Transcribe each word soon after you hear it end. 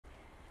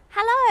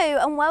Hello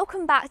and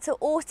welcome back to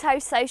Auto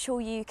Social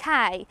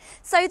UK.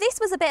 So this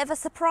was a bit of a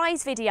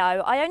surprise video.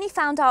 I only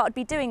found out I'd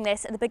be doing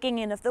this at the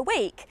beginning of the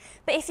week.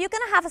 But if you're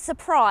going to have a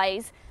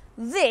surprise,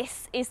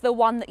 this is the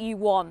one that you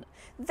want.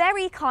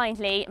 Very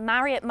kindly,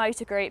 Marriott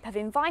Motor Group have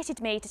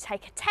invited me to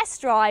take a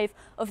test drive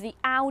of the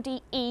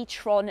Audi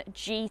E-tron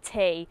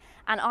GT,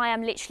 and I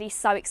am literally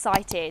so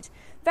excited.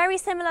 Very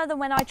similar than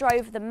when I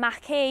drove the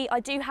Mach-E. I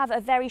do have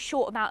a very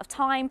short amount of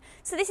time,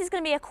 so this is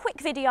going to be a quick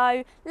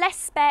video, less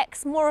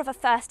specs, more of a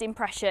first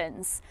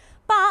impressions.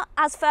 But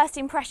as first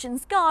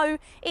impressions go,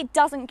 it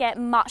doesn't get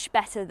much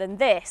better than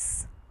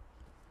this.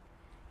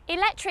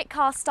 Electric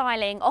car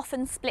styling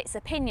often splits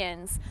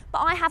opinions, but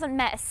I haven't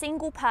met a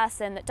single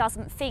person that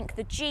doesn't think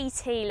the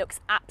GT looks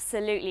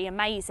absolutely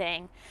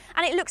amazing.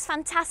 And it looks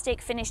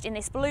fantastic finished in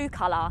this blue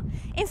colour.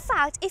 In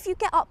fact, if you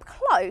get up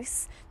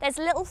close, there's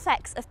little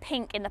flecks of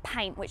pink in the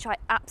paint, which I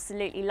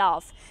absolutely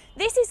love.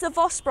 This is the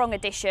Vorsprung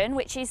edition,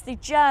 which is the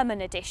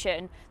German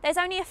edition. There's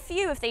only a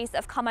few of these that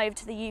have come over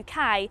to the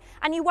UK,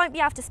 and you won't be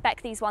able to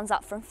spec these ones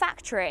up from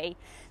factory.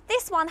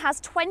 This one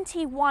has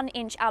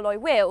 21-inch alloy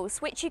wheels,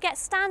 which you get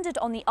standard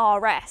on the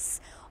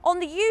RS. On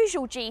the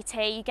usual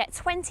GT, you get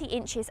 20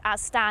 inches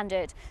as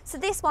standard, so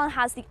this one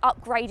has the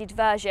upgraded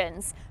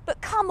versions.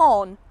 But come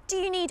on, do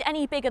you need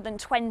any bigger than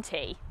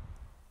 20?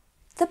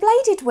 The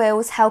bladed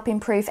wheels help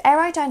improve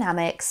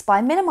aerodynamics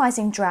by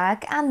minimising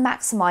drag and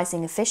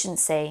maximising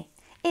efficiency.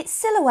 Its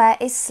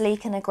silhouette is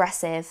sleek and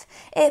aggressive.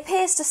 It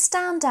appears to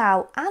stand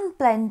out and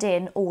blend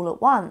in all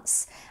at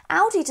once.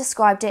 Audi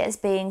described it as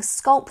being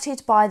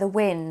sculpted by the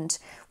wind,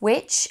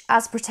 which,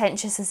 as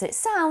pretentious as it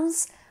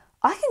sounds,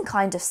 I can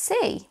kind of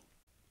see.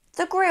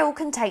 The grille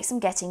can take some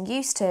getting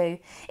used to.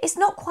 It's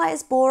not quite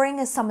as boring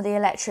as some of the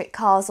electric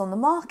cars on the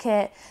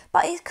market,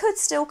 but it could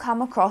still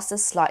come across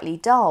as slightly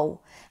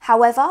dull.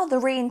 However, the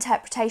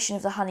reinterpretation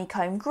of the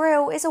honeycomb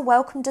grille is a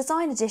welcome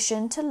design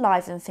addition to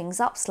liven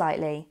things up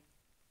slightly.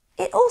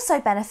 It also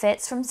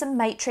benefits from some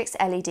matrix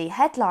LED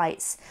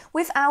headlights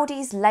with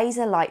Audi's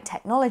laser light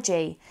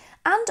technology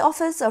and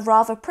offers a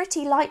rather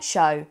pretty light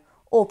show,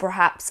 or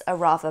perhaps a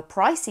rather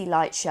pricey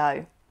light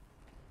show.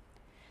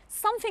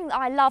 Something that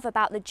I love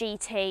about the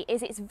GT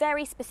is it's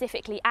very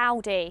specifically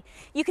Audi.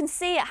 You can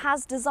see it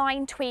has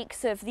design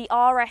tweaks of the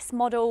RS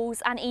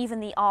models and even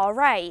the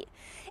R8.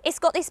 It's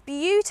got this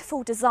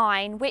beautiful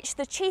design, which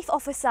the chief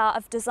officer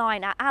of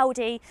design at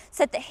Audi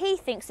said that he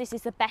thinks this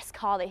is the best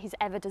car that he's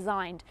ever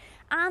designed.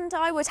 And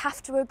I would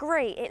have to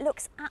agree, it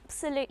looks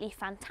absolutely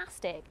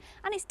fantastic,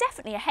 and it's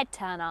definitely a head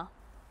turner.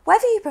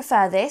 Whether you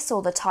prefer this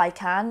or the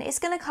Taycan is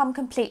going to come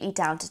completely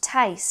down to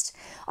taste.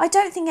 I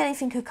don't think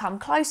anything could come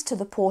close to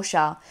the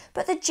Porsche,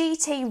 but the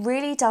GT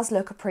really does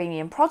look a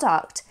premium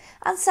product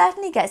and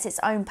certainly gets its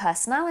own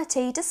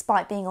personality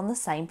despite being on the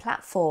same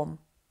platform.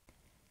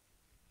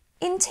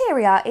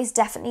 Interior is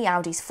definitely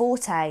Audi's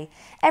forte.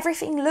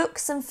 Everything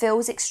looks and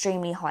feels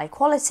extremely high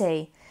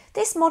quality.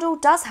 This model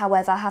does,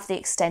 however, have the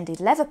extended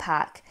leather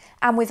pack,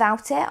 and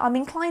without it, I'm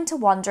inclined to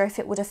wonder if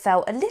it would have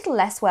felt a little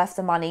less worth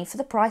the money for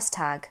the price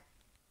tag.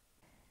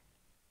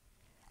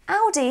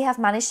 Audi have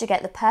managed to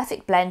get the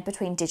perfect blend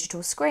between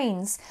digital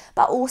screens,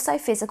 but also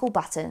physical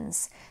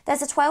buttons.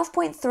 There's a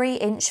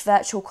 12.3-inch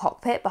virtual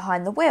cockpit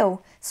behind the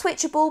wheel,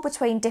 switchable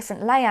between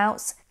different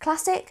layouts,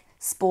 Classic,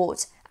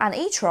 Sport and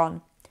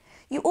e-tron.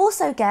 You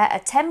also get a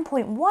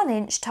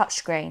 10.1-inch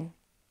touchscreen.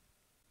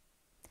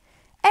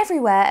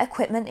 Everywhere,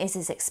 equipment is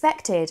as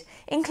expected,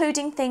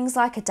 including things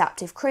like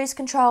adaptive cruise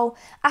control,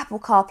 Apple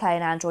CarPlay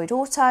and Android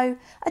Auto,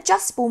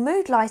 adjustable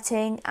mood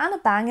lighting and a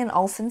Bang &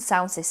 Olufsen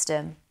sound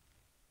system.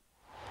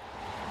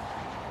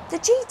 The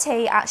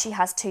GT actually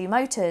has two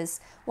motors,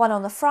 one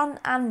on the front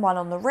and one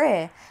on the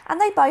rear, and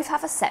they both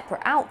have a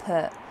separate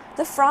output.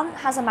 The front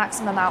has a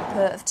maximum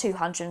output of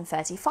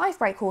 235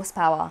 brake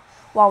horsepower,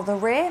 while the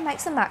rear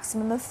makes a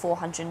maximum of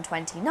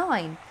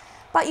 429.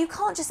 But you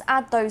can't just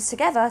add those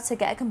together to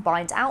get a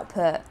combined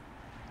output.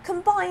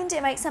 Combined,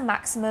 it makes a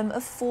maximum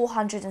of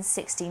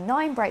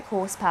 469 brake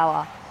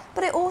horsepower,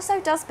 but it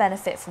also does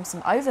benefit from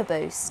some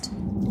overboost,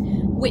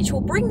 which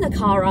will bring the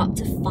car up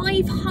to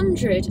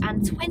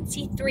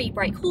 523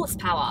 brake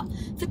horsepower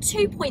for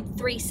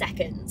 2.3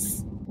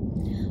 seconds.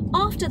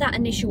 After that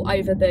initial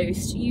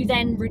overboost, you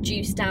then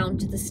reduce down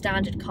to the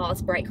standard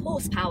car's brake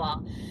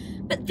horsepower.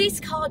 But this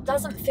car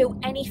doesn't feel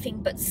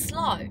anything but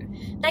slow.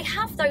 They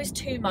have those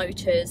two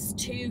motors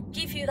to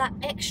give you that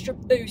extra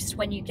boost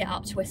when you get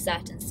up to a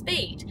certain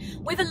speed.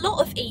 With a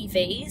lot of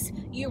EVs,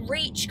 you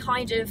reach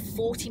kind of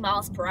 40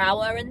 miles per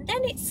hour and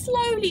then it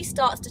slowly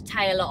starts to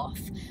tail off,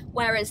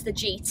 whereas the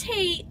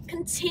GT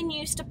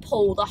continues to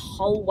pull the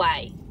whole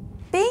way.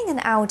 Being an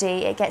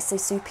Audi, it gets the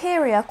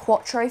superior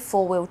Quattro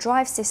four-wheel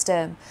drive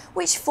system,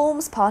 which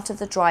forms part of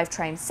the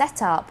drivetrain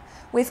setup,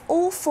 with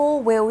all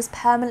four wheels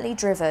permanently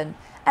driven,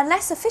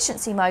 unless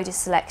efficiency mode is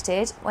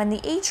selected when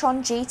the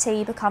e-tron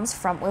GT becomes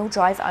front-wheel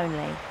drive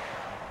only.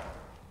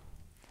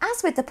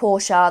 As with the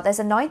Porsche, there's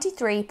a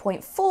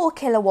 93.4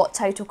 kilowatt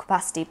total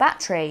capacity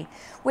battery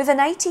with an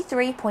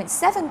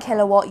 83.7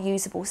 kilowatt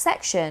usable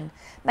section,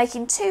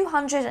 making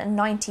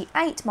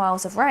 298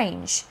 miles of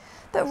range.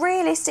 but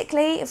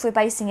realistically, if we're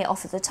basing it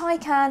off of the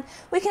Taycan,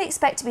 we can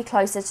expect to be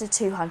closer to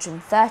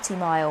 230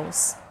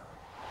 miles.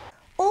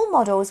 All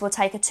models will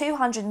take a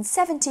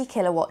 270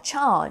 kilowatt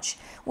charge,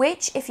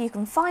 which, if you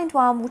can find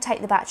one, will take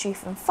the battery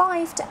from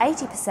 5 to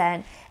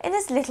 80% in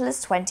as little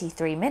as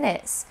 23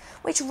 minutes,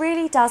 which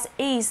really does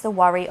ease the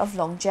worry of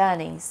long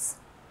journeys.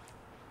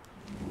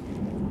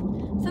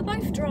 For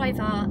both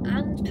driver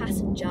and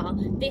passenger,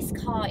 this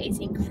car is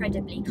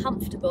incredibly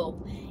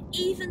comfortable.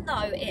 Even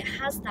though it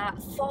has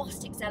that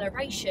fast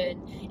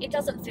acceleration, it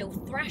doesn't feel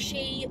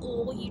thrashy,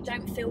 or you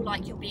don't feel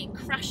like you're being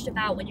crashed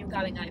about when you're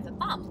going over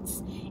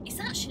bumps.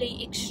 It's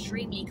actually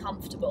extremely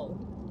comfortable.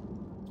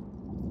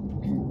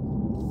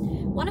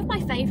 One of my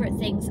favourite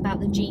things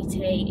about the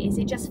GT is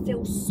it just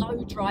feels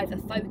so driver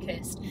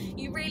focused.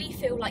 You really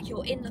feel like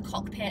you're in the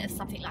cockpit of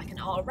something like an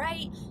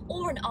R8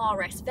 or an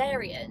RS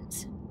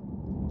variant.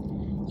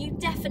 You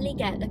definitely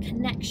get the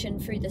connection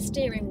through the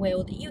steering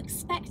wheel that you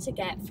expect to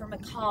get from a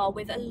car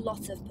with a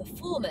lot of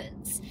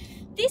performance.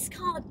 This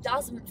car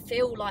doesn't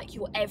feel like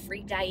your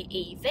everyday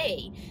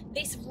EV.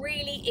 This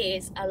really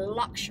is a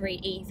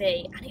luxury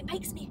EV, and it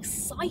makes me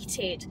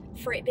excited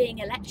for it being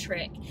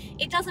electric.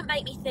 It doesn't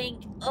make me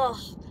think, ugh,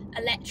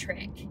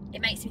 electric. It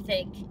makes me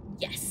think,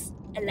 yes,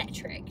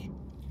 electric.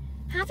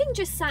 Having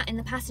just sat in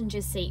the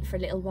passenger seat for a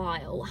little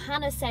while,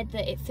 Hannah said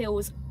that it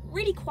feels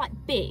really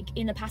quite big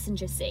in the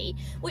passenger seat,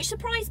 which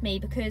surprised me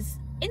because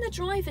in the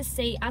driver's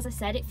seat, as I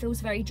said, it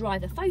feels very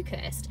driver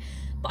focused.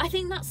 But I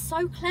think that's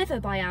so clever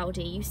by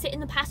Audi. You sit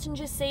in the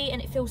passenger seat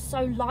and it feels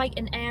so light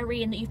and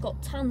airy and that you've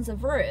got tons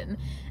of room.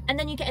 And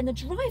then you get in the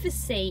driver's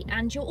seat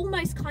and you're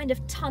almost kind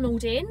of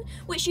tunneled in,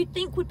 which you'd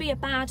think would be a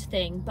bad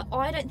thing, but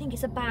I don't think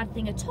it's a bad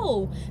thing at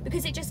all,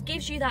 because it just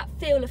gives you that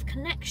feel of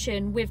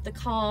connection with the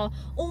car,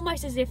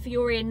 almost as if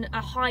you're in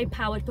a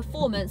high-powered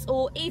performance,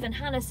 or even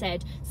Hannah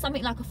said,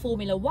 something like a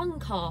Formula 1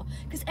 car,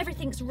 because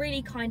everything's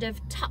really kind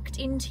of tucked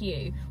into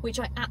you, which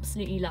I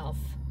absolutely love.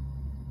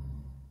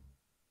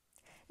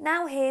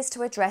 Now here's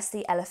to address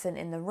the elephant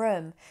in the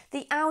room.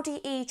 The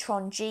Audi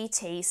E-tron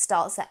GT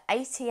starts at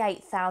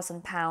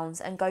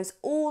 £88,000 and goes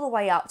all the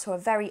way up to a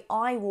very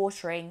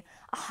eye-watering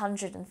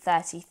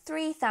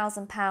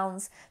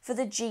 £133,000 for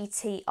the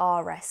GT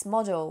RS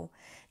model.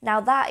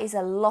 Now that is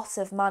a lot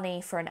of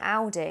money for an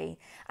Audi,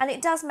 and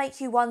it does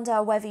make you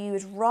wonder whether you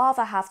would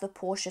rather have the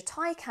Porsche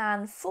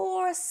Taycan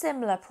for a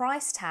similar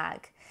price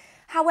tag.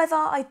 However,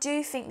 I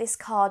do think this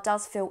car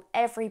does feel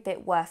every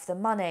bit worth the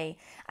money,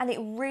 and it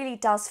really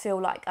does feel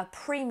like a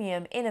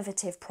premium,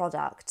 innovative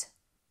product.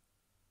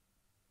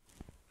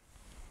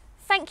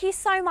 Thank you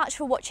so much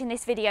for watching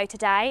this video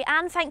today,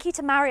 and thank you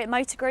to Marriott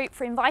Motor Group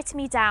for inviting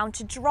me down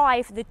to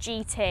drive the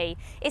GT.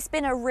 It's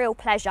been a real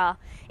pleasure.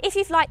 If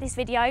you've liked this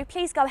video,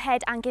 please go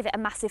ahead and give it a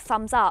massive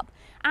thumbs up.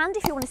 And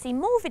if you want to see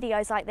more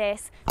videos like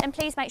this, then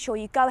please make sure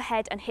you go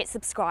ahead and hit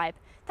subscribe.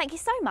 Thank you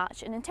so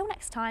much, and until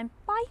next time,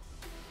 bye.